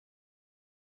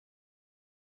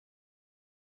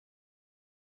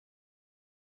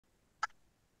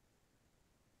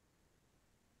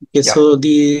Okay, Yeah. so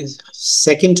the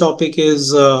second topic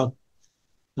is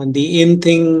the in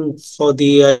thing for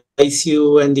the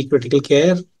ICU and the critical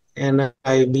care. And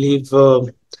I believe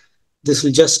this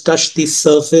will just touch the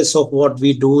surface of what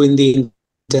we do in the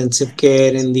intensive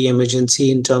care, in the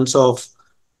emergency, in terms of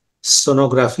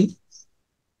sonography.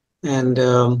 And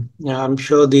yeah, I'm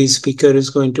sure the speaker is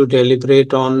going to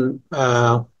deliberate on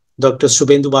Dr.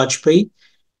 Shubhendu Bajpai,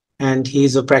 and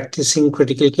he's a practicing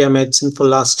critical care medicine for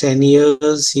last 10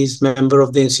 years. He's member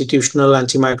of the Institutional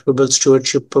Antimicrobial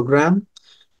Stewardship Program,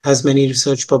 has many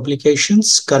research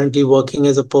publications, currently working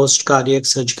as a post-cardiac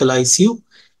surgical ICU,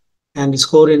 and his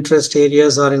core interest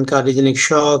areas are in cardiogenic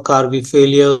shock, RV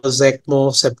failures,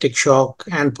 ECMO, septic shock,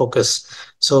 and POCUS.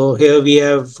 So here we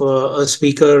have a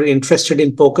speaker interested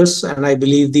in POCUS, and I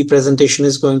believe the presentation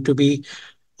is going to be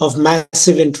of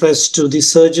massive interest to the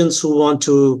surgeons who want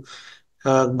to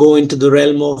go into the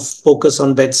realm of POCUS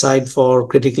on bedside for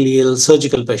critically ill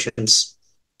surgical patients.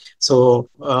 So,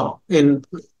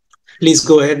 please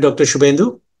go ahead, Dr.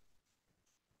 Shubhendu.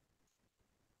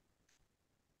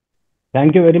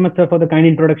 Thank you very much, sir, for the kind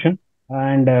introduction.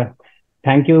 And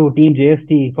thank you, Team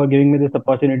JST, for giving me this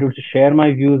opportunity to share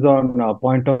my views on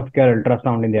point of care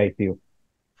ultrasound in the ICU.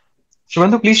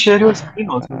 Shubhendu, please share your screen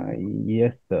also.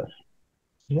 Yes, sir.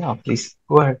 Yeah, please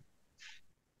go ahead.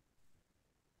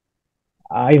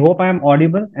 I hope I am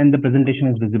audible and the presentation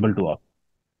is visible to all.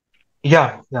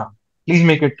 Yeah, yeah. Please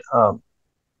make it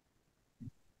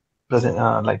present.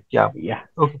 Yeah.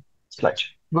 Okay. Slide.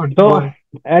 Good. So, Go ahead.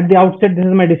 at the outset, this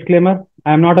is my disclaimer.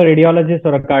 I am not a radiologist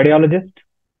or a cardiologist.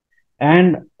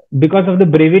 And because of the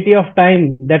brevity of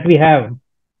time that we have,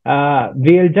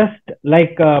 we'll just,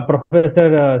 like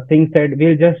Professor Singh said,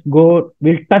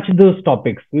 we'll touch those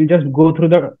topics. We'll just go through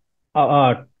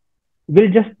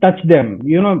we'll just touch them,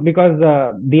 because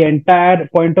the entire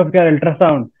point of care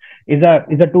ultrasound is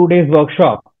a 2 days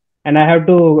workshop, and I have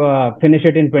to finish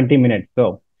it in 20 minutes.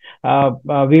 So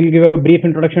we'll give a brief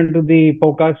introduction to the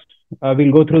POCUS.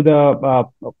 We'll go through the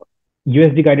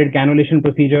USD guided cannulation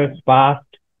procedures, fast,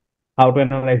 how to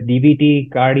analyze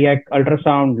DVT, cardiac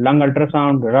ultrasound, lung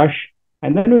ultrasound, rush,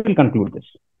 and then we will conclude this.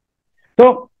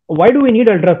 So why do we need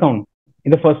ultrasound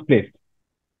in the first place?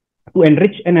 To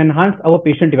enrich and enhance our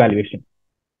patient evaluation.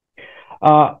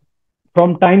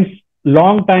 From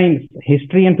long times,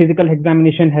 history and physical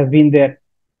examination has been there.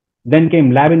 Then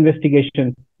came lab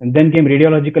investigation, and then came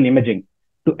radiological imaging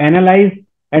to analyze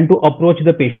and to approach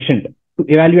the patient, to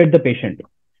evaluate the patient.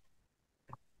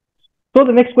 So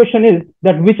the next question is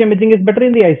that which imaging is better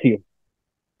in the ICU?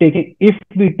 If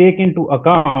we take into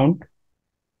account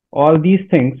all these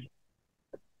things,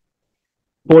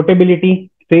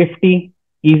 portability, safety,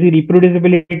 easy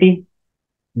reproducibility,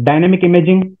 dynamic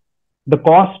imaging, the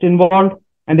cost involved,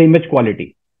 and the image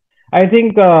quality. I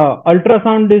think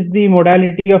ultrasound is the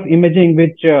modality of imaging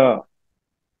which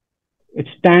it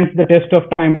stands the test of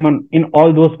time in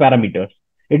all those parameters.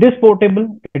 It is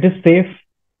portable, it is safe,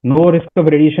 no risk of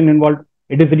radiation involved.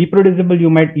 It is reproducible.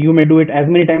 You may do it as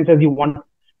many times as you want.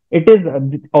 It is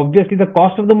obviously the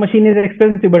cost of the machine is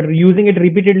expensive, but using it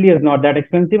repeatedly is not that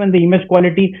expensive, and the image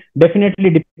quality definitely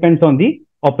depends on the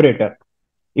operator.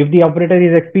 If the operator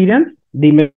is experienced, the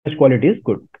image quality is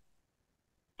good.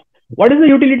 What is the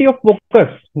utility of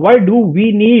POCUS? Why do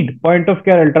we need point of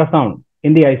care ultrasound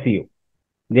in the ICU?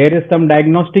 There is some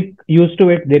diagnostic use to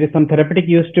it, there is some therapeutic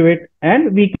use to it,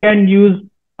 and we can use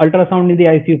ultrasound in the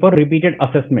ICU for repeated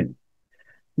assessment.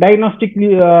 Diagnostic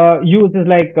use is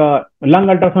like lung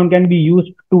ultrasound can be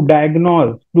used to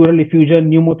diagnose pleural effusion,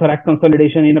 pneumothorax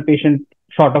consolidation in a patient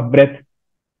short of breath.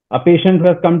 A patient who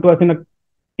has come to us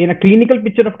in a clinical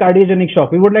picture of cardiogenic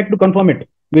shock, we would like to confirm it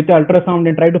with the ultrasound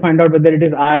and try to find out whether it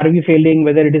is RV failing,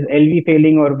 whether it is LV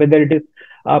failing, or whether it is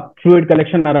fluid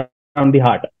collection around the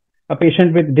heart. A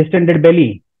patient with distended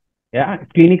belly,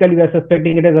 clinically we are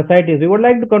suspecting it as ascites. We would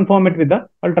like to confirm it with the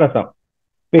ultrasound.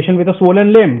 Patient with a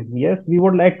swollen limb, yes, we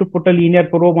would like to put a linear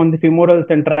probe on the femorals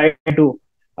and try to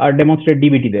demonstrate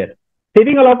DVT there.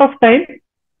 Saving a lot of time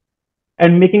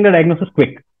and making the diagnosis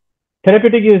quick.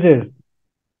 Therapeutic uses,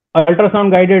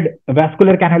 ultrasound guided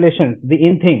vascular cannulations, the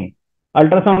in thing,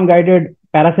 ultrasound guided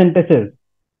paracentesis,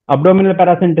 abdominal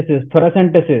paracentesis,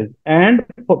 thoracentesis, and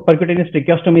percutaneous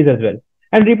tracheostomies as well.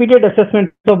 And repeated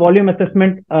assessment, so volume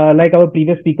assessment, like our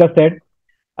previous speaker said,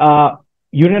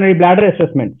 urinary bladder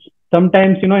assessments.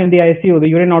 Sometimes, in the ICU, the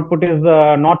urine output is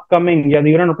not coming, the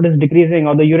urine output is decreasing,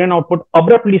 or the urine output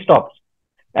abruptly stops.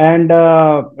 And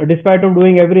despite of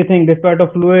doing everything, despite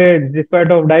of fluids,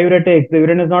 despite of diuretics, the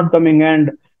urine is not coming.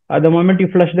 And the moment you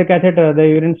flush the catheter, the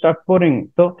urine starts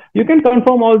pouring. So you can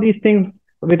confirm all these things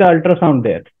with an ultrasound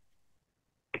there.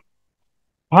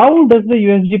 How does the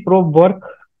USG probe work?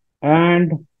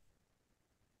 and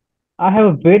I have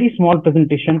a very small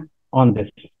presentation on this.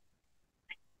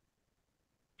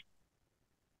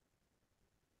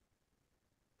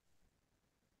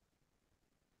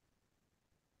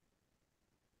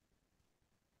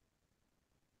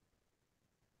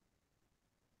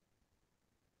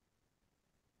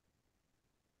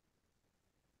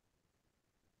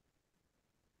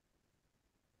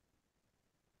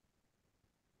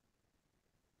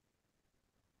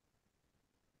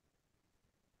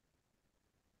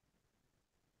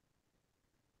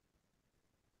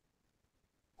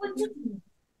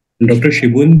 Dr.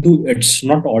 Shubhendu, it's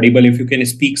not audible. If you can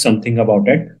speak something about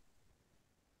it.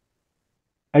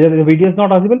 The video is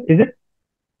not audible, is it?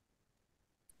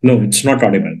 No, it's not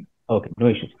audible. Okay, no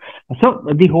issues. So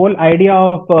the whole idea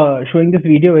of showing this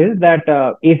video is that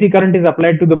AC current is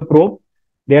applied to the probe.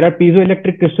 There are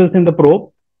piezoelectric crystals in the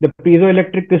probe. The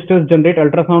piezoelectric crystals generate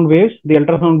ultrasound waves. The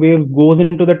ultrasound waves goes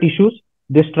into the tissues.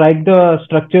 They strike the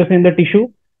structures in the tissue.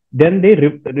 Then they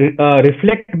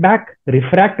reflect back,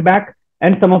 refract back,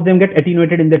 and some of them get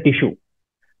attenuated in the tissue.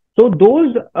 So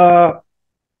those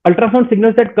ultrasound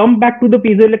signals that come back to the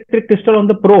piezoelectric crystal on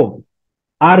the probe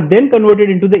are then converted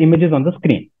into the images on the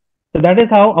screen. So that is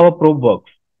how our probe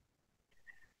works.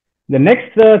 The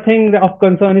next thing of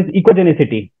concern is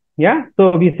echogenicity. Yeah.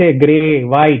 So we say gray,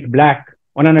 white, black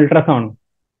on an ultrasound.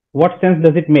 What sense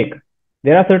does it make?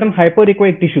 There are certain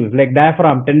hyperechoic tissues like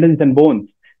diaphragm, tendons, and bones,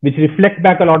 which reflect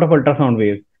back a lot of ultrasound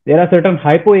waves. There are certain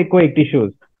hypoechoic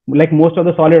tissues, like most of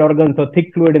the solid organs or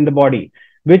thick fluid in the body,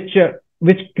 which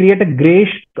create a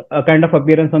grayish kind of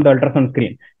appearance on the ultrasound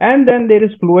screen. And then there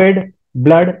is fluid,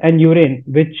 blood, and urine,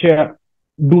 which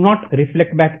do not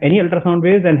reflect back any ultrasound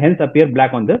waves and hence appear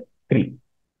black on the screen.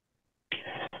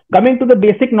 Coming to the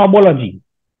basic knobology,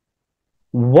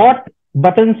 what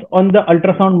buttons on the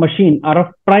ultrasound machine are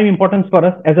of prime importance for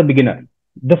us as a beginner?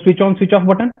 The switch on, switch off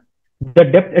button, the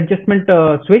depth adjustment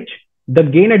switch, the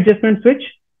gain adjustment switch,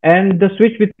 and the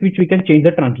switch with which we can change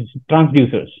the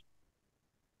transducers.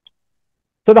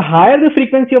 So the higher the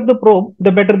frequency of the probe,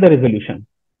 the better the resolution.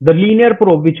 The linear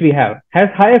probe which we have has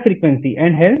higher frequency,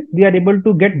 and hence we are able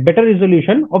to get better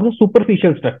resolution of the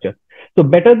superficial structure. So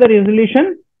better the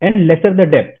resolution and lesser the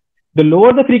depth. The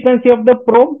lower the frequency of the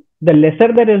probe, the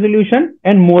lesser the resolution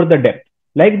and more the depth,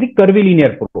 like the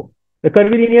curvilinear probe. The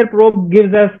curvilinear probe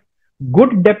gives us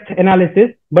good depth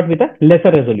analysis, but with a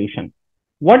lesser resolution.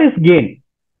 What is gain?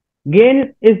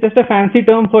 Gain is just a fancy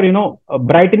term for,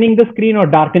 brightening the screen or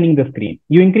darkening the screen.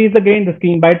 You increase the gain, the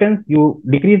screen brightens. You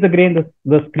decrease the gain,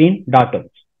 the screen darkens.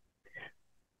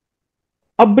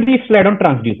 A brief slide on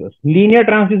transducers. Linear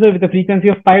transducer with a frequency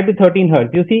of 5 to 13 hertz.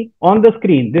 You see on the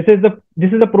screen, this is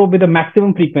the probe with the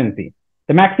maximum frequency.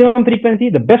 The maximum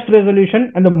frequency, the best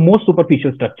resolution, and the most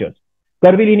superficial structures.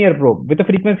 Curvilinear probe with a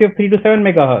frequency of 3 to 7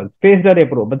 megahertz. Phased array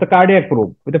probe with a cardiac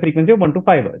probe with a frequency of 1 to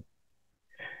 5 hertz.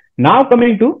 Now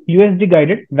coming to USG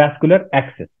guided vascular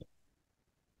access.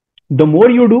 The more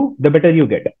you do, the better you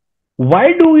get.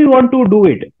 Why do we want to do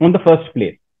it on the first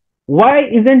place? Why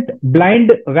isn't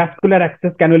blind vascular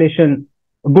access cannulation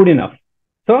good enough?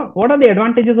 So what are the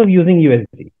advantages of using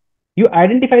USG? You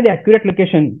identify the accurate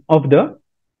location of the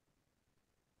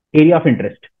area of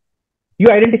interest. You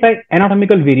identify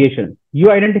anatomical variations.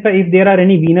 You identify if there are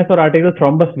any venous or arterial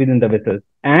thrombus within the vessels,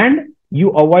 and you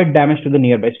avoid damage to the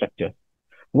nearby structures.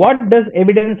 What does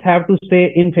evidence have to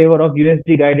say in favor of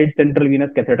USG guided central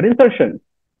venous catheter insertion?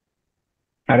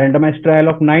 A randomized trial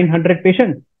of 900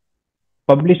 patients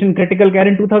published in Critical Care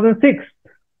in 2006.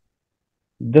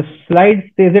 The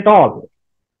slide says it all.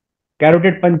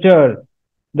 Carotid puncture.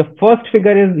 The first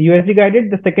figure is USG guided.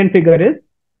 The second figure is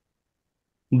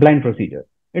blind procedure.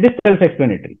 It is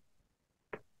self-explanatory.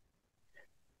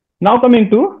 Now coming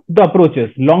to the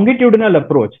approaches, longitudinal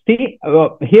approach. See,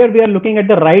 here we are looking at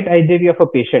the right IJV of a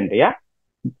patient. Yeah,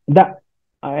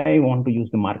 I want to use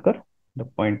the marker, the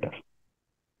pointer.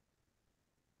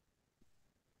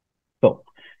 So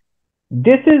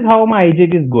this is how my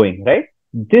IJV is going, right?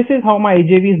 This is how my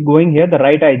IJV is going here, the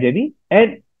right IJV,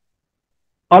 and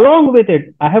along with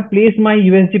it, I have placed my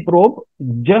USG probe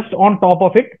just on top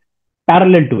of it,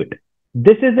 parallel to it.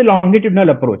 This is the longitudinal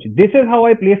approach. This is how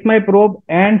I place my probe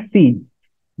and see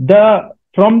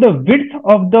from the width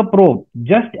of the probe,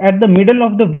 just at the middle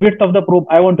of the width of the probe,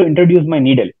 I want to introduce my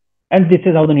needle, and this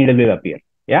is how the needle will appear.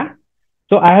 Yeah.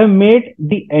 So I have made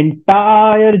the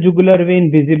entire jugular vein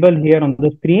visible here on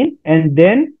the screen, and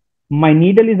then my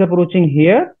needle is approaching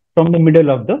here from the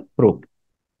middle of the probe.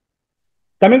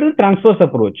 Coming to the transverse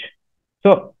approach.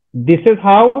 So this is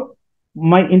how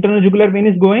my internal jugular vein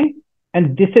is going.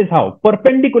 And this is how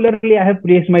perpendicularly I have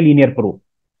placed my linear probe.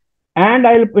 And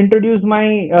I'll introduce my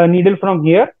needle from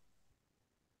here.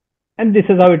 And this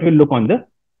is how it will look on the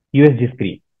USG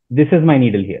screen. This is my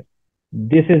needle here.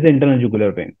 This is the internal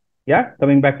jugular vein. Yeah,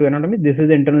 coming back to anatomy, this is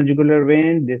the internal jugular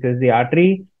vein, this is the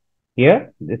artery.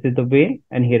 Here, this is the vein,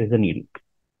 and here is the needle.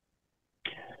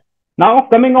 Now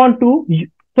coming on to,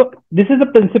 so this is the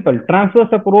principle, transverse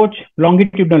approach,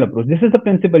 longitudinal approach. This is the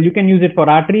principle. You can use it for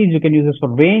arteries, you can use it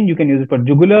for vein, you can use it for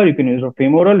jugular, you can use it for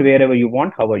femoral, wherever you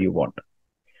want, however you want.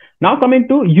 Now coming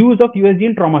to use of USG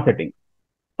in trauma setting.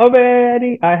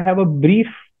 I have a brief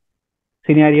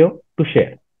scenario to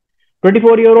share.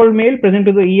 24-year-old male present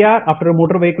to the ER after a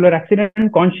motor vehicular accident,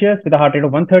 conscious with a heart rate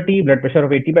of 130, blood pressure of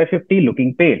 80/50,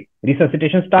 looking pale.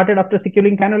 Resuscitation started after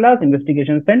securing cannulas,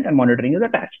 investigation sent, and monitoring is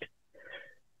attached.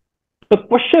 The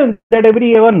question that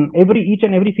each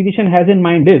and every physician has in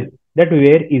mind is that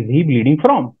where is he bleeding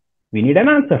from? We need an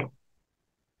answer.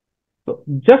 So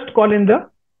just call in the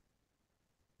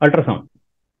ultrasound.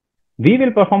 We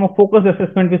will perform a focused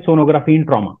assessment with sonography in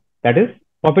trauma, that is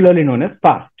popularly known as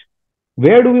FAST.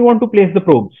 Where do we want to place the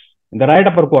probes? In the right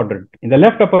upper quadrant, in the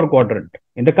left upper quadrant,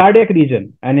 in the cardiac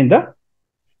region, and in the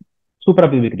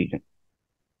suprapubic region.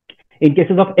 In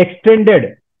cases of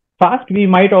extended FAST, we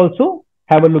might also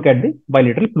have a look at the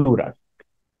bilateral pleuras.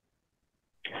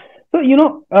 So,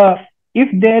 if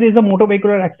there is a motor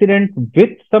vehicular accident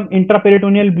with some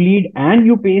intraperitoneal bleed and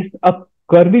you place a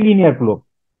curvilinear probe,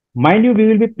 mind you, we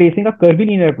will be placing a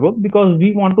curvilinear probe because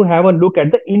we want to have a look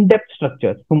at the in-depth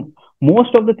structures. So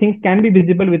most of the things can be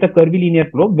visible with a curvilinear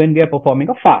probe when we are performing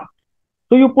a FAST.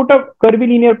 So you put a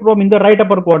curvilinear probe in the right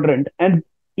upper quadrant, and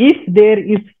if there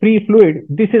is free fluid,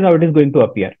 this is how it is going to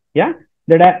appear. Yeah,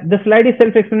 the slide is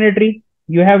self-explanatory.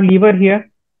 You have liver here,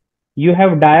 you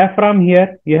have diaphragm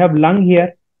here, you have lung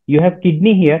here, you have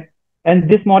kidney here, and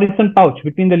this Morrison pouch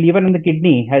between the liver and the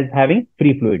kidney has having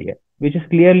free fluid here, which is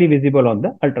clearly visible on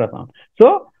the ultrasound.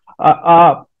 So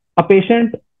a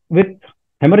patient with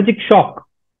hemorrhagic shock,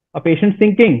 a patient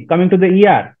sinking, coming to the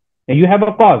ER, you have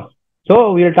a cause.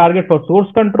 So we will target for source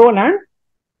control and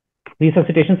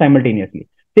resuscitation simultaneously.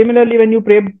 Similarly, when you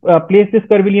place this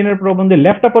curvilinear probe on the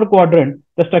left upper quadrant,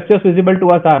 the structures visible to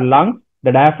us are lungs,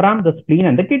 the diaphragm, the spleen,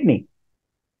 and the kidney.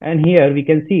 And here we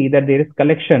can see that there is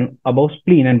collection above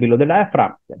spleen and below the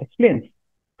diaphragm. That explains.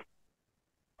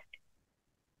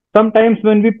 Sometimes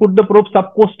when we put the probe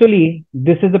subcostally,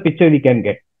 this is the picture we can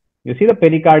get. You see the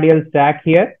pericardial sac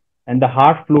here and the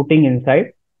heart floating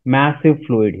inside, massive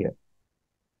fluid here.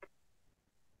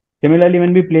 Similarly,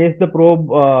 when we place the probe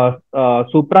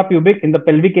suprapubic in the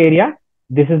pelvic area,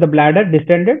 this is the bladder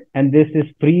distended and this is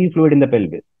free fluid in the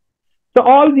pelvis. So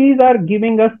all these are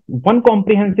giving us one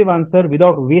comprehensive answer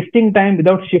without wasting time,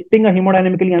 without shifting a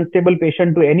hemodynamically unstable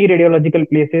patient to any radiological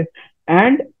places,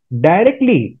 and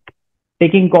directly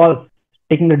taking calls,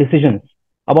 taking the decisions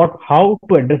about how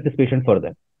to address this patient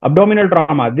further. Abdominal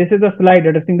trauma. This is a slide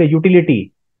addressing the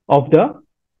utility of the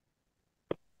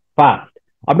FAST.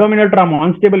 Abdominal trauma,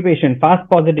 unstable patient, FAST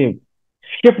positive,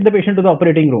 shift the patient to the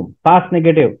operating room. FAST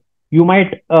negative, you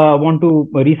might want to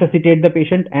resuscitate the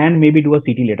patient and maybe do a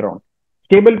CT later on.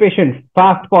 Stable patient,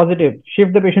 FAST positive,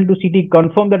 shift the patient to CT,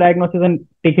 confirm the diagnosis and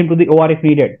take him to the OR if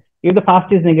needed. If the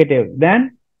FAST is negative,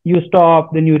 then you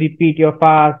stop, then you repeat your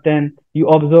FAST and you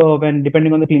observe, and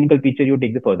depending on the clinical feature, you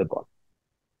take the further call.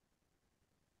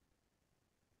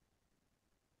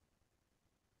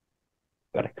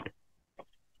 Correct.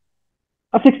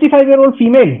 A 65-year-old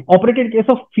female, operated case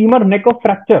of neck of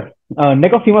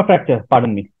femur fracture,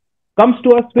 comes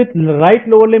to us with right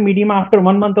lower limb edema after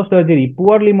 1 month of surgery,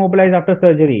 poorly mobilized after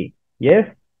surgery. Yes,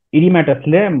 edematous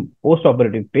limb,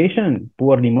 post-operative patient,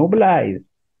 poorly mobilized.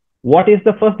 What is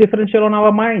the first differential on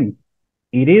our mind?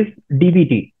 It is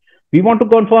DVT. We want to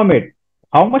confirm it.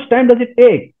 How much time does it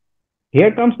take?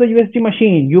 Here comes the USG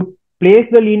machine. You place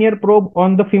the linear probe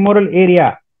on the femoral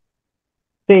area.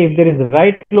 Say if there is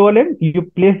right lower limb, you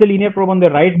place the linear probe on the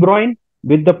right groin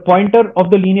with the pointer of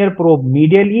the linear probe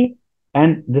medially,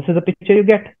 and this is the picture you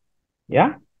get.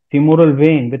 Yeah, femoral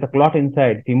vein with a clot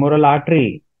inside, femoral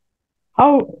artery.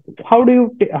 How do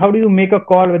you make a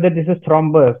call whether this is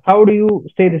thrombus? How do you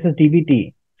say this is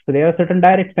DVT? So there are certain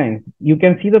direct signs. You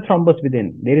can see the thrombus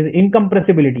within. There is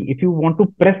incompressibility. If you want to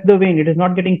press the vein, it is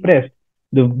not getting pressed.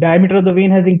 The diameter of the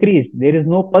vein has increased. There is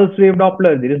no pulse wave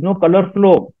Doppler. There is no color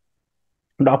flow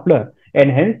Doppler. And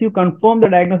hence you confirm the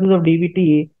diagnosis of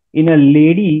DVT in a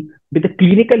lady with a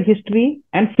clinical history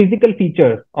and physical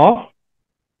features of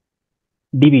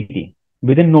DVT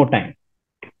within no time.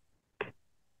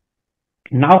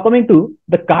 Now coming to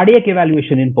the cardiac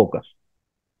evaluation in POCUS.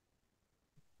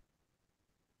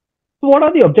 So what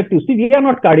are the objectives? See, we are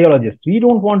not cardiologists. We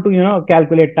don't want to,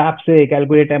 calculate TAPSE,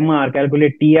 calculate MR,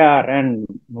 calculate TR and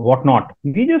whatnot.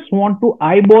 We just want to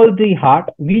eyeball the heart.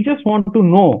 We just want to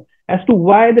know as to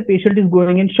why the patient is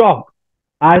going in shock.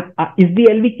 Is the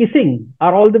LV kissing?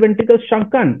 Are all the ventricles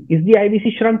shrunken? Is the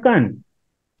IVC shrunken?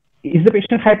 Is the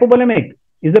patient hypovolemic?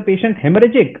 Is the patient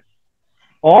hemorrhagic?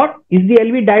 Or is the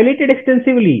LV dilated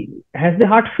extensively? Has the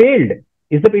heart failed?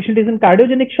 Is the patient in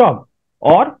cardiogenic shock?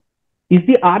 Or is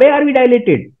the RARV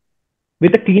dilated?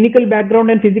 With a clinical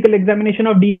background and physical examination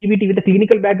of DVT, with a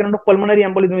clinical background of pulmonary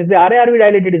embolism, is the RARV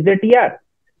dilated? Is there TR?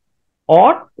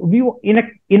 Or we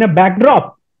in a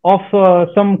backdrop of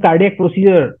some cardiac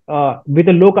procedure with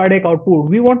a low cardiac output,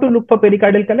 we want to look for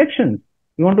pericardial collections.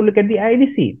 We want to look at the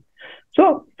IVC.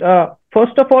 So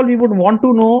first of all, we would want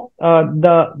to know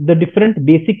the different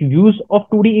basic views of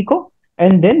 2D echo,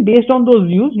 and then based on those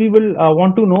views, we will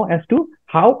want to know as to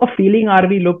how a failing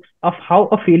RV looks, of how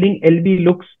a failing LV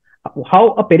looks, how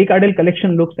a pericardial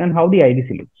collection looks, and how the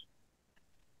IVC looks.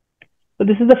 So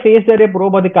this is the phased array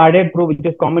probe or the cardiac probe, which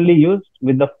is commonly used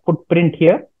with the footprint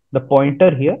here, the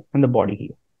pointer here, and the body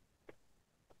here.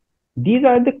 These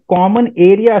are the common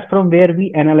areas from where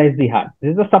we analyze the heart.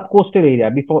 This is the subcostal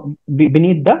area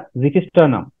beneath the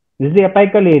xiphisternum. This is the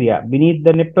apical area beneath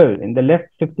the nipple in the left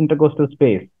fifth intercostal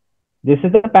space. This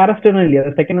is the parasternal area,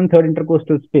 the second and third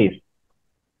intercostal space.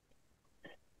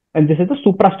 And this is the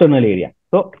suprasternal area.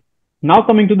 So now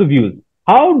coming to the views.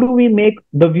 How do we make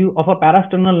the view of a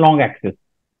parasternal long axis?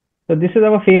 So this is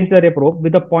our phased array probe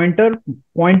with a pointer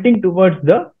pointing towards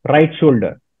the right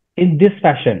shoulder in this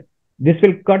fashion. This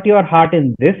will cut your heart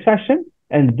in this fashion,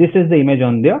 and this is the image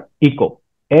on the echo.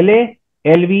 LA,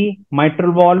 LV,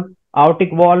 mitral valve,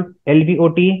 aortic valve,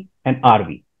 LVOT, and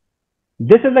RV.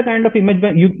 This is the kind of image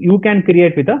you can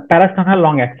create with a parasternal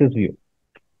long axis view.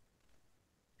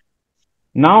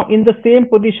 Now, in the same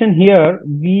position here,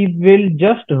 we will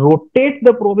just rotate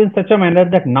the probe in such a manner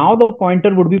that now the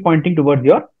pointer would be pointing towards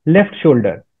your left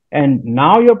shoulder. And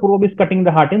now your probe is cutting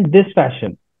the heart in this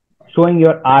fashion, showing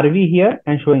your RV here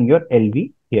and showing your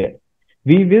LV here.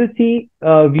 We will see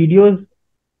videos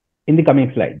in the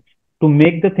coming slides to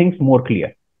make the things more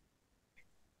clear.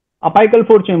 Apical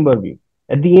four-chamber view.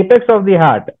 At the apex of the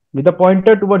heart, with a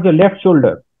pointer towards your left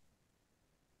shoulder,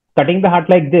 cutting the heart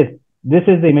like this. This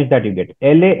is the image that you get.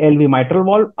 LA, LV, mitral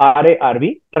valve, RA,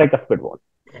 RV, tricuspid valve.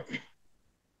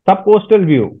 Subcostal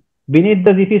view, beneath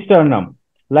the xiphisternum,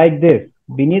 like this,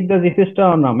 beneath the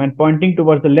xiphisternum and pointing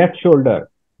towards the left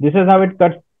shoulder. This is how it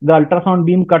cuts, the ultrasound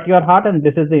beam cut your heart, and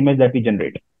this is the image that we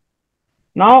generate.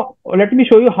 Now, let me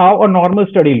show you how a normal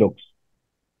study looks.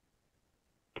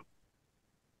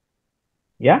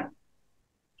 Yeah.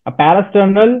 A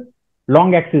parasternal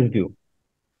long axis view.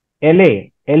 LA,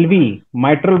 LV,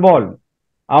 mitral valve,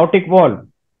 aortic valve,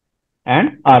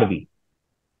 and RV.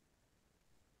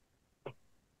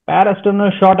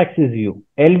 Parasternal short axis view.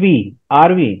 LV,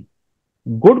 RV,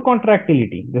 good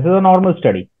contractility. This is a normal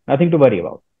study. Nothing to worry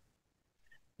about.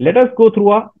 Let us go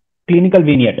through a clinical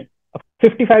vignette. A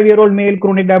 55-year-old male,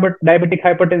 chronic diabetic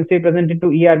hypertensive, presented to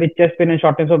ER with chest pain and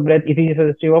shortness of breath, ECG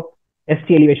suggestive of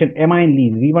ST elevation, MI in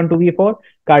leads, V1 to V4,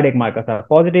 cardiac markers are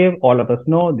positive. All of us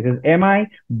know this is MI,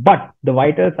 but the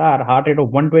vitals are heart rate of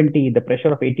 120, the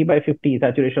pressure of 80/50,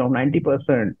 saturation of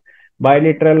 90%,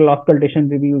 bilateral auscultation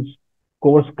reveals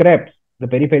coarse creps, the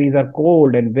peripheries are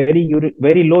cold and very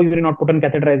low urine output and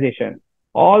catheterization.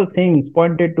 All things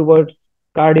pointed towards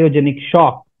cardiogenic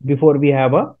shock before we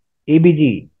have a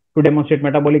ABG to demonstrate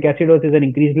metabolic acidosis and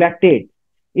increased lactate.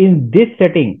 In this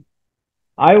setting,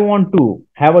 I want to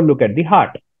have a look at the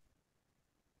heart.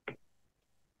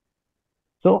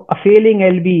 So a failing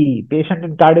LV, patient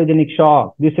in cardiogenic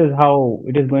shock, this is how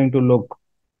it is going to look.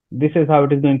 This is how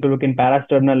it is going to look in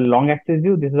parasternal long axis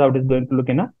view. This is how it is going to look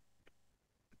in a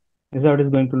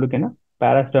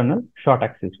parasternal short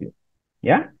axis view.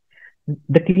 Yeah.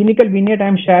 The clinical vignette I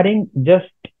am sharing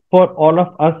just for all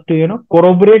of us to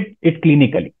corroborate it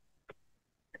clinically.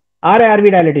 RARV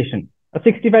dilatation. A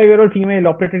 65-year-old female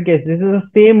operated case. This is the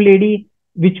same lady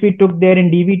which we took there in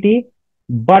DVT,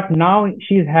 but now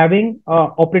she's having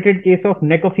operated case of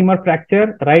neck of femur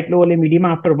fracture, right lower limb edema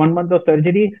after 1 month of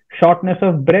surgery, shortness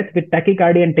of breath with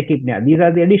tachycardia and tachypnea. These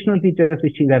are the additional features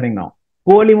which she's having now.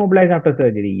 Poorly mobilized after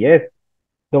surgery. Yes.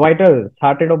 The vitals,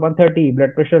 heart rate of 130,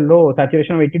 blood pressure low,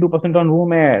 saturation of 82% on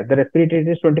room air, the respiratory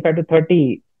rate is 25 to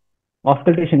 30.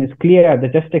 Auscultation is clear, the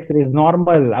chest X-ray is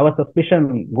normal, our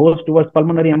suspicion goes towards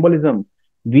pulmonary embolism.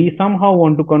 We somehow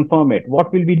want to confirm it.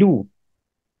 What will we do?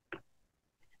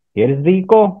 Here is the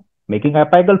echo, making a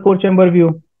apical four-chamber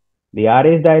view. The RA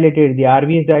is dilated, the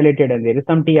RV is dilated, and there is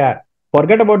some TR.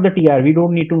 Forget about the TR, we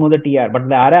don't need to know the TR, but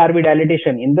the RA-RV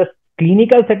dilatation in the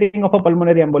clinical setting of a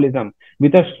pulmonary embolism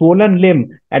with a swollen limb.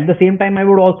 At the same time, I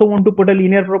would also want to put a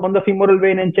linear probe on the femoral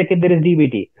vein and check if there is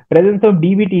DVT. Presence of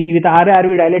DVT with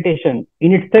RA-RV dilatation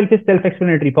in itself is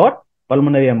self-explanatory for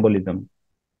pulmonary embolism.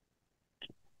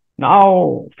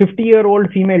 Now,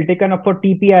 50-year-old female taken up for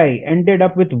TPI ended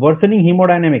up with worsening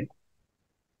hemodynamics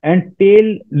and pale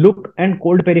look and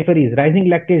cold peripheries, rising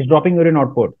lactates, dropping urine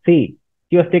output. See,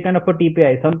 she was taken up for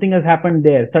TPI. Something has happened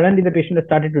there. Suddenly, the patient has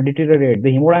started to deteriorate. The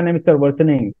hemodynamics are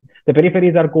worsening. The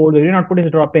peripheries are cold. The urine output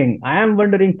is dropping. I am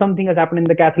wondering something has happened in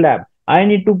the cath lab. I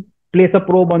need to place a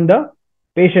probe on the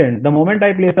patient. The moment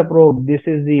I place a probe, this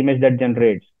is the image that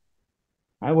generates.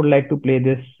 I would like to play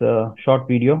this short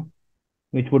video,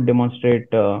 which would demonstrate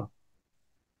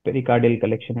pericardial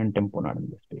collection and tamponade in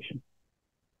this patient.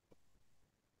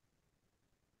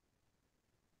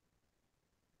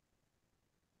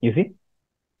 You see,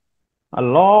 a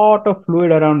lot of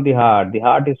fluid around the heart. The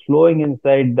heart is flowing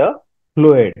inside the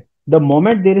fluid. The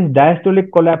moment there is diastolic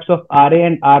collapse of RA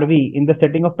and RV in the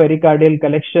setting of pericardial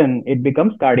collection, it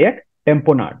becomes cardiac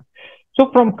tamponade. So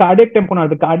from cardiac tamponade,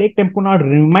 the cardiac tamponade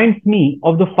reminds me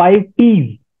of the 5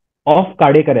 T's of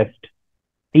cardiac arrest.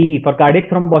 T for cardiac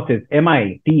thrombosis,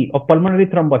 MI, T of pulmonary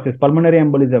thrombosis, pulmonary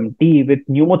embolism, T with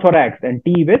pneumothorax, and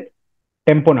T with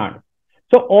tamponade.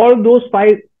 So all those 5,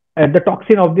 the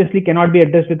toxin obviously cannot be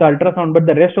addressed with ultrasound, but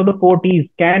the rest of the 4 T's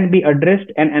can be addressed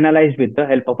and analyzed with the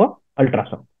help of a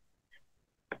ultrasound.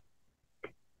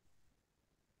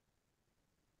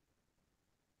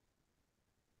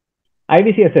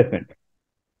 IVC assessment.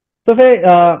 So say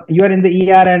you are in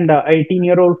the ER and a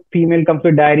 18-year-old female comes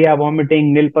with diarrhea,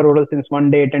 vomiting, nil per oral since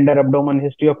 1 day, tender abdomen,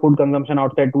 history of food consumption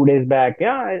outside 2 days back.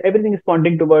 Yeah, everything is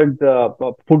pointing towards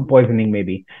food poisoning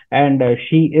maybe. And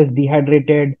she is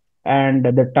dehydrated and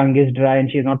the tongue is dry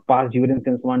and she has not passed urine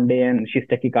since 1 day and she's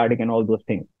tachycardic and all those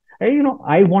things.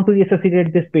 I want to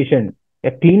resuscitate this patient.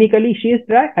 If clinically she is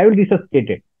dry, I will resuscitate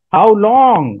it. How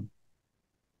long?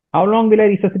 How long will I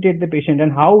resuscitate the patient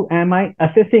and how am I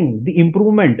assessing the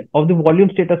improvement of the volume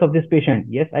status of this patient?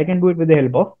 Yes, I can do it with the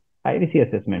help of IVC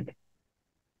assessment.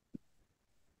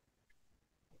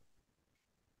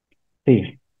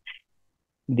 See,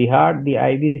 the heart, the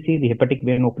IVC, the hepatic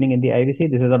vein opening in the IVC.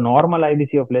 This is a normal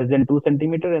IVC of less than 2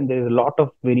 centimeters and there is a lot of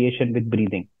variation with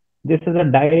breathing. This is a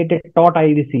dilated taut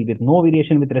IVC with no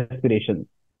variation with respiration.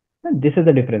 And this is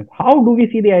the difference. How do we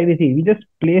see the IVC? We just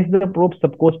place the probe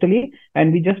subcostally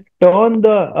and we just turn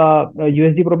the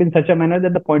USG probe in such a manner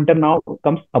that the pointer now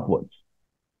comes upwards.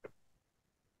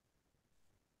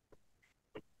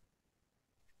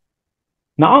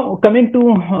 Now coming to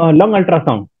lung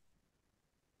ultrasound.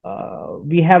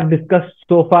 We have discussed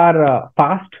so far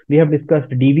fast, we have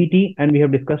discussed DVT and we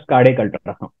have discussed cardiac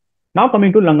ultrasound. Now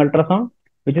coming to lung ultrasound,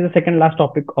 which is the second last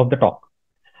topic of the talk.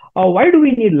 Why do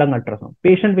we need lung ultrasound?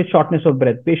 Patient with shortness of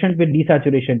breath, patient with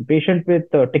desaturation, patient with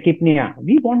tachypnea.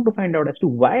 We want to find out as to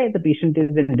why the patient is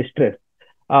in distress.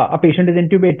 A patient is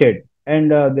intubated and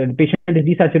the patient is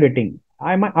desaturating.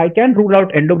 I can rule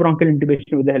out endobronchial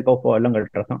intubation with the help of lung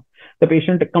ultrasound. The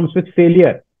patient comes with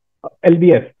failure,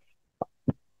 LVF.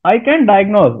 I can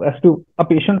diagnose as to a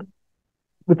patient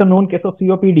with a known case of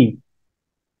COPD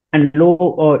and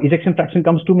low ejection fraction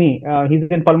comes to me. He's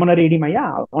in pulmonary edema.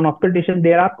 Yeah, on auscultation,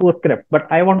 there are co-script, but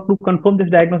I want to confirm this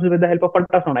diagnosis with the help of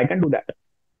ultrasound. I can do that.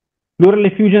 Pleural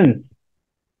effusions,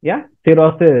 yeah,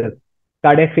 cirrhosis,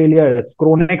 cardiac failure,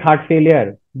 chronic heart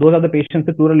failure. Those are the patients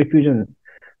with pleural effusions.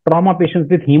 Trauma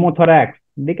patients with hemothorax,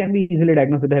 they can be easily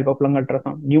diagnosed with the help of lung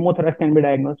ultrasound. Pneumothorax can be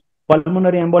diagnosed.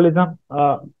 Pulmonary embolism,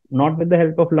 not with the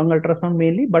help of lung ultrasound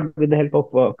mainly, but with the help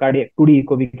of cardiac 2D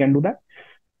echo, we can do that.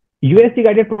 USG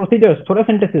guided procedures,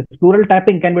 thoracentesis, pleural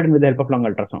tapping can be done with the help of lung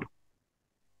ultrasound.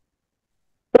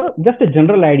 So just a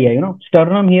general idea,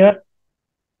 sternum here,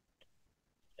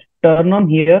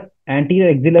 anterior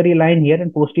axillary line here,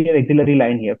 and posterior axillary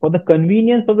line here. For the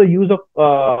convenience of the use of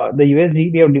the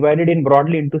USG, we have divided in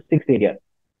broadly into 6 areas.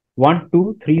 1,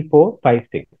 2, 3, 4, 5,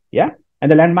 6. Yeah.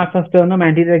 And the landmarks are sternum,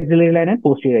 anterior axillary line, and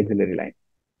posterior axillary line.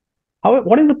 However,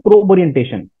 what is the probe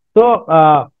orientation?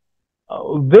 So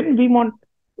when we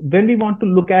want to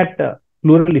look at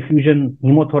pleural effusion,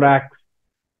 pneumothorax,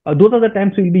 those are the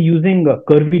times we will be using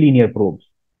curvy linear probes.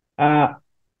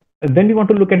 Then we want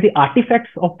to look at the artifacts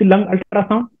of the lung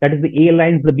ultrasound, that is the A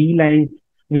lines, the B lines,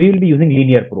 we will be using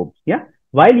linear probes. Yeah.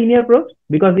 Why linear probes?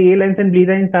 Because the A lines and B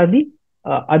lines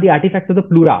are the artifacts of the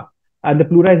pleura. And the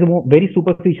pleura is a very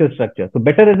superficial structure. So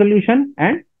better resolution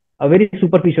and a very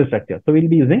superficial structure. So we'll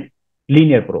be using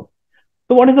linear probe.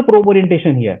 So what is the probe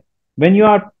orientation here? When you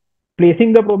are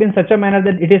placing the probe in such a manner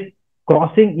that it is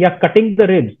cutting the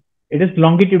ribs, it is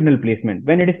longitudinal placement.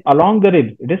 When it is along the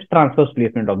ribs, it is transverse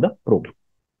placement of the probe.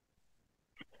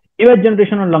 image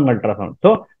generation on lung ultrasound.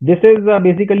 So this is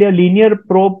basically a linear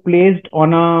probe placed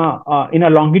on a in a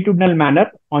longitudinal manner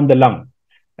on the lung,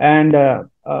 and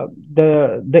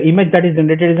the image that is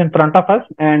generated is in front of us,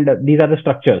 and these are the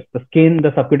structures: the skin,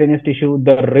 the subcutaneous tissue,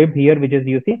 the rib here, which is,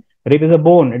 you see, rib is a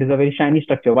bone. It is a very shiny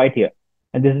structure, white here,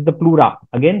 and this is the pleura.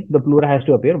 Again, the pleura has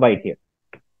to appear white here.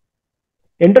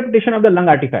 Interpretation of the lung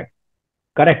artifact.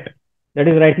 Correct. That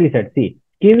is rightly said. See,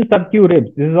 skin, sub-Q,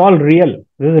 ribs. This is all real.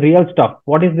 This is real stuff.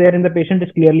 What is there in the patient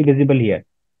is clearly visible here.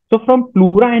 So from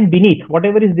pleura and beneath,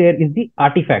 whatever is there is the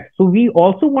artifact. So we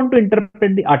also want to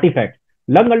interpret the artifact.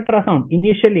 Lung ultrasound,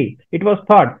 initially, it was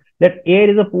thought that air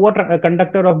is a poor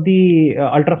conductor of the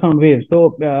ultrasound waves.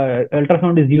 So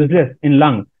ultrasound is useless in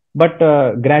lung. But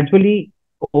gradually,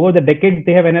 over the decades,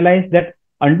 they have analyzed that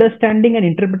understanding and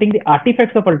interpreting the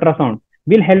artifacts of ultrasound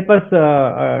will help us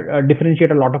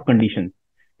differentiate a lot of conditions.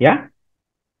 Yeah.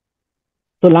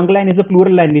 So lung line is the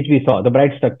pleural line, which we saw, the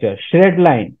bright structure. Shred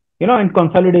line, you know, in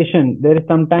consolidation, there is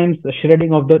sometimes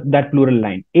shredding of that pleural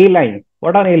line. A lines.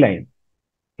 What are A lines?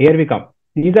 Here we come.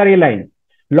 These are A lines.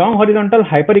 Long horizontal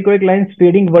hyperechoic lines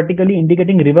fading vertically,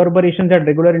 indicating reverberations at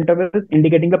regular intervals,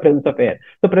 indicating the presence of air.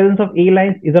 The presence of A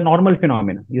lines is a normal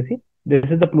phenomenon. You see, this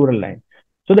is the pleural line.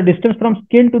 So the distance from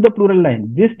skin to the pleural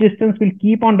line, this distance will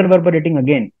keep on reverberating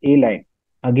again, A line,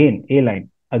 again, A line,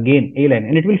 again, A line,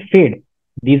 and it will fade.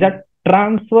 These are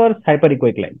transverse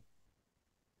hyperechoic lines.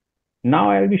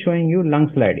 Now I will be showing you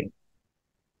lung sliding.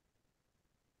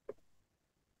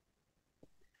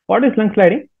 What is lung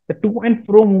sliding? The to and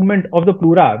fro movement of the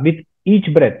pleura with each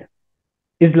breath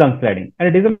is lung sliding,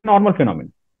 and it is a normal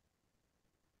phenomenon.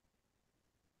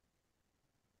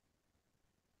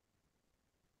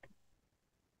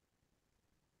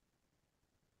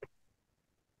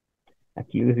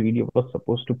 Actually, this video was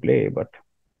supposed to play, but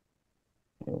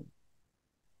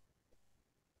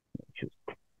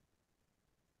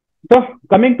so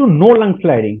coming to no lung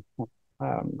sliding.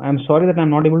 I'm sorry that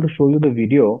I'm not able to show you the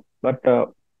video, but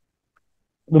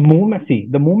the movement, see,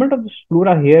 the movement of the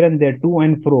pleura here and there to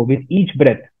and fro with each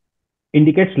breath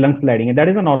indicates lung sliding, and that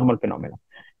is a normal phenomenon.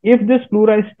 If this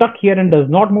pleura is stuck here and does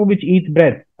not move with each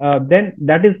breath, then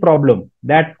that is problem.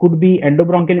 That could be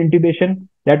endobronchial intubation,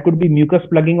 that could be mucus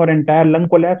plugging or entire lung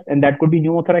collapse, and that could be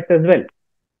pneumothorax as well.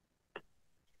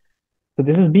 So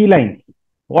this is B lines.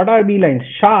 What are B lines?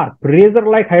 Sharp,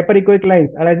 razor-like hyperechoic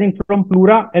lines arising from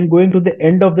pleura and going to the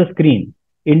end of the screen,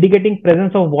 indicating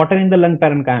presence of water in the lung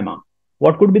parenchyma.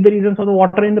 What could be the reasons for the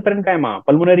water in the parenchyma?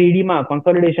 Pulmonary edema,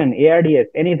 consolidation, ARDS,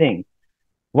 anything.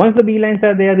 Once the B lines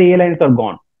are there, the A lines are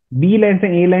gone. B lines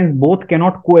and A lines both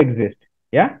cannot coexist.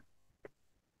 Yeah.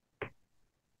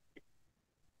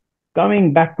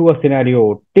 Coming back to a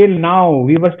scenario, till now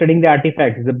we were studying the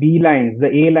artifacts, the B lines, the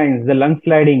A lines, the lung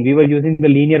sliding. We were using the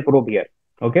linear probe here.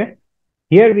 Okay.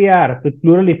 Here we are with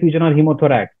pleural effusion or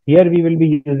hemothorax. Here we will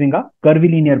be using a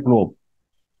curvilinear probe.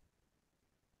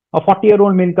 A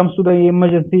 40-year-old man comes to the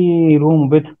emergency room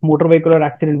with motor vehicular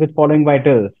accident with following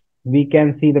vitals. We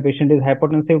can see the patient is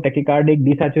hypotensive, tachycardic,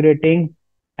 desaturating,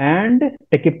 and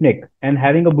tachypneic, and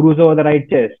having a bruise over the right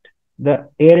chest. The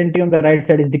air entry on the right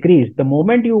side is decreased. The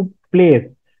moment you place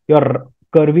your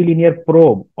curvilinear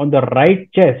probe on the right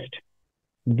chest,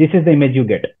 this is the image you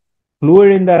get.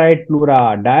 Fluid in the right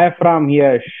pleura, diaphragm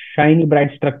here, shiny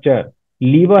bright structure,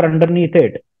 lever underneath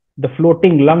it, the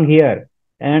floating lung here,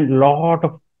 and lot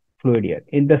of fluid here.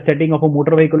 In the setting of a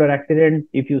motor vehicular accident,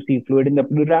 if you see fluid in the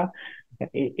pleura,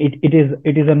 it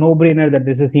is a no-brainer that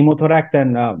this is hemothorax,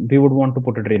 and we would want to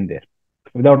put a drain there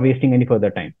without wasting any further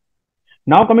time.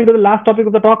 Now coming to the last topic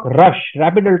of the talk, RUSH,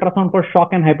 rapid ultrasound for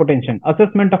shock and hypotension,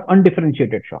 assessment of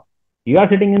undifferentiated shock. You are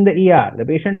sitting in the ER, the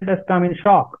patient has come in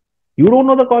shock. You don't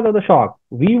know the cause of the shock.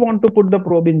 We want to put the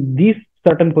probe in these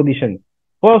certain positions.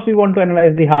 First, we want to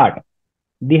analyze the heart.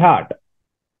 The heart.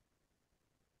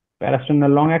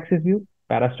 Parasternal long axis view,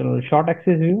 parasternal short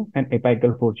axis view, and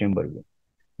apical four-chamber view.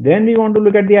 Then we want to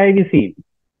look at the IVC,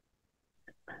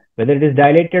 whether it is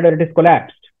dilated or it is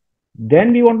collapsed.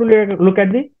 Then we want to look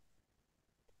at the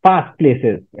fast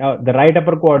places, the right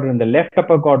upper quadrant, the left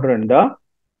upper quadrant, the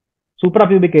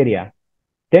suprapubic area.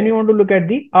 Then we want to look at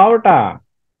the aorta.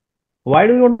 Why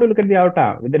do we want to look at the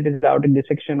aorta? Whether it is aortic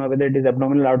dissection or whether it is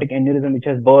abdominal aortic aneurysm which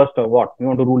has burst or what. We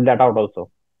want to rule that out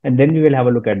also. And then we will have a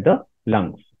look at the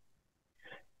lungs.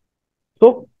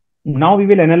 So now we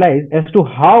will analyze as to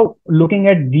how looking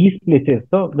at these places.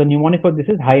 So the mnemonic for this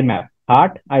is HIMAP: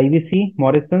 heart, IVC,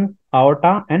 Morrison's,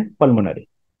 aorta, and pulmonary.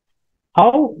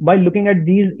 How, by looking at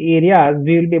these areas,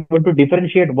 we will be able to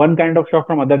differentiate one kind of shock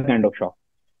from other kind of shock.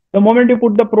 The moment you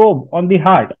put the probe on the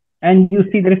heart and you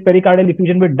see there is pericardial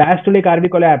effusion with diastolic RV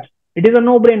collapse, it is a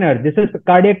no-brainer. This is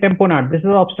cardiac tamponade. This is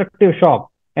obstructive shock.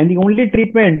 And the only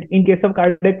treatment in case of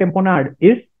cardiac tamponade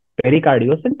is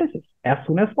pericardiocentesis as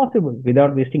soon as possible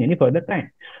without wasting any further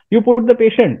time. You put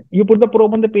the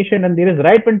probe on the patient, and there is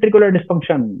right ventricular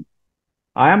dysfunction.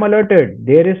 I am alerted.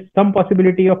 There is some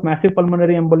possibility of massive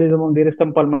pulmonary embolism, or there is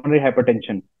some pulmonary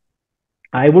hypertension.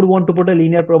 I would want to put a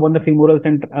linear probe on the femoral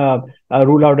and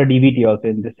rule out a DVT also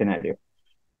in this scenario.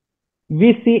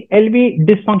 We see LV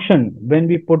dysfunction when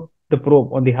we put the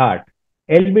probe on the heart.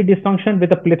 LV dysfunction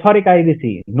with a plethoric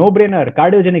IVC, no-brainer,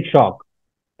 cardiogenic shock.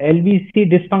 LV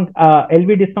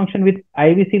dysfunction with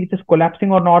IVC which is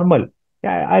collapsing or normal.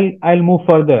 Yeah, I'll move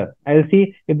further. I'll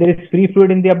see if there is free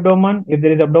fluid in the abdomen, if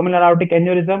there is abdominal aortic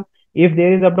aneurysm. If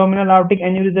there is abdominal aortic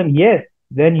aneurysm, yes,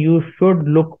 then you should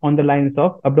look on the lines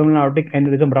of abdominal aortic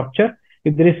aneurysm rupture.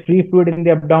 If there is free fluid in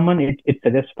the abdomen, it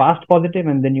suggests fast positive,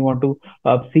 and then you want to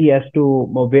see as to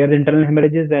where the internal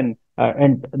hemorrhage is, and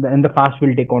the fast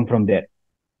will take on from there.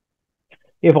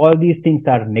 If all these things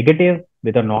are negative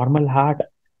with a normal heart,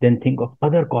 then think of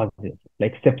other causes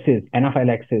like sepsis,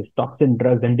 anaphylaxis, toxin,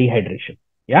 drugs, and dehydration.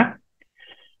 Yeah.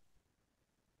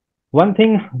 One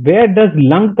thing, where does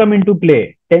lung come into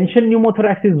play? Tension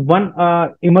pneumothorax is one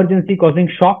emergency causing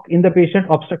shock in the patient,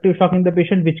 obstructive shock in the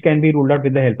patient, which can be ruled out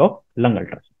with the help of lung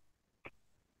ultrasound.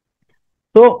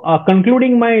 So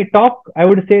concluding my talk, I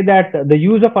would say that the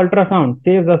use of ultrasound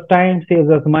saves us time, saves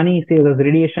us money, saves us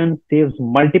radiation, saves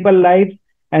multiple lives,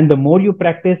 and the more you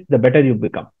practice, the better you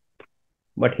become.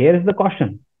 But here is the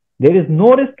caution. There is no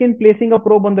risk in placing a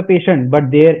probe on the patient,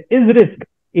 but there is risk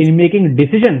in making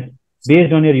decisions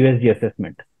based on your USG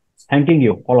assessment. Thanking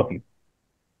you, all of you.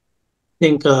 I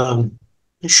think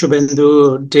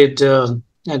Shubhendu did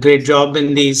a great job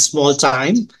in the small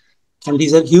time. And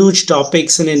these are huge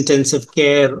topics in intensive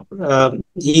care.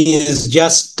 He has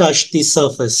just touched the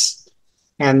surface.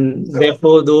 And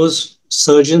therefore, those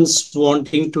surgeons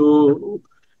wanting to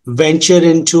venture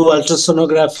into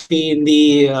ultrasonography in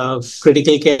the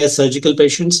critical care surgical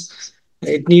patients,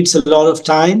 it needs a lot of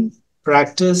time,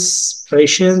 practice,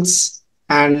 patience,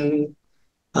 and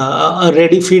a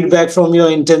ready feedback from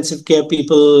your intensive care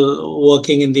people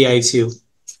working in the ICU.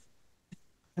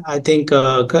 I think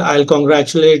I'll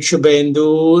congratulate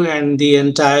Shubhendu and the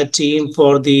entire team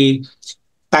for the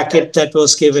packet that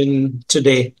was given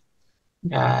today.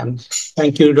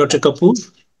 Thank you, Dr. Kapoor.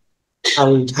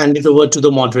 I'll hand it over to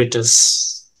the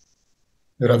moderators.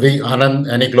 Ravi,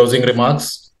 Anand, any closing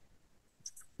remarks?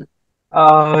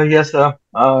 Yes, sir.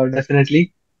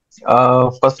 Definitely.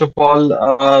 First of all,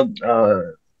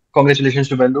 congratulations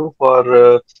to Bendu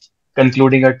for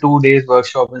concluding a 2 days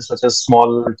workshop in such a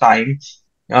small time,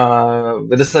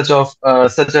 with such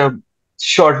a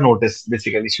short notice.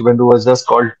 Basically, Shubhendu was just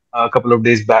called a couple of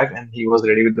days back, and he was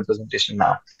ready with the presentation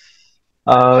now.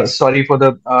 Sorry for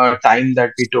the time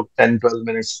that we took, 10-12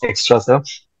 minutes extra, sir.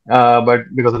 But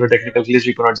because of the technical glitch,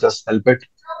 we could not just help it.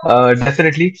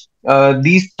 Definitely,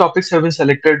 these topics have been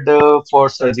selected for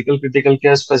surgical critical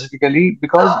care specifically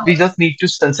because we just need to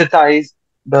sensitize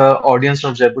the audience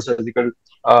of Jaipur Surgical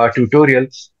Tutorial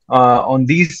on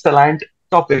these salient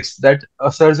topics that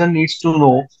a surgeon needs to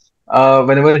know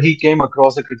whenever he came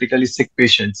across a critically sick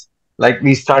patient. Like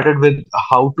we started with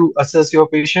how to assess your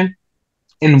patient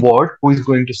in ward, who is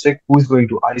going to sick, who is going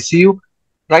to ICU.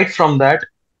 Right from that,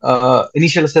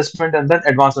 initial assessment and then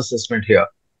advanced assessment here.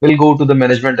 We'll go to the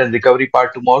management and recovery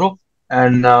part tomorrow.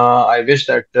 And I wish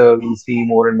that we'll see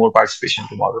more and more participation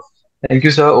tomorrow. Thank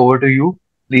you, sir. Over to you.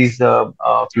 Please, a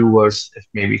few words, if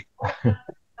maybe.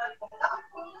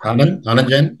 Anand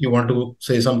Jain, you want to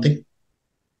say something?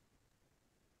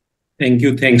 Thank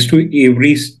you. Thanks to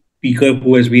every speaker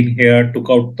who has been here, took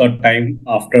out the time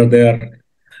after their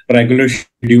regular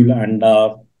schedule, and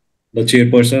the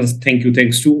chairpersons. Thank you.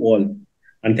 Thanks to all.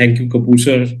 And thank you, Kapoor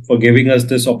sir, for giving us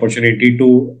this opportunity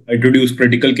to introduce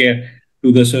critical care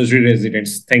to the surgery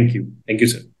residents. Thank you. Thank you,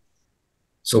 sir.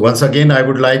 So once again, I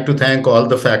would like to thank all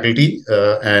the faculty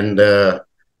and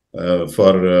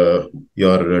for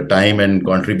your time and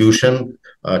contribution.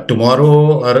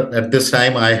 Tomorrow or at this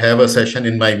time, I have a session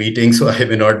in my meeting, so I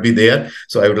may not be there.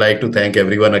 So I would like to thank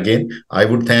everyone again. I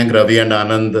would thank Ravi and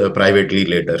Anand privately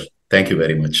later. Thank you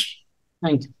very much.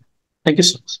 Thank you. Thank you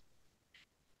so much.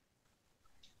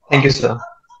 Thank you, sir.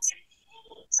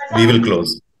 We will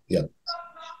close. Yeah.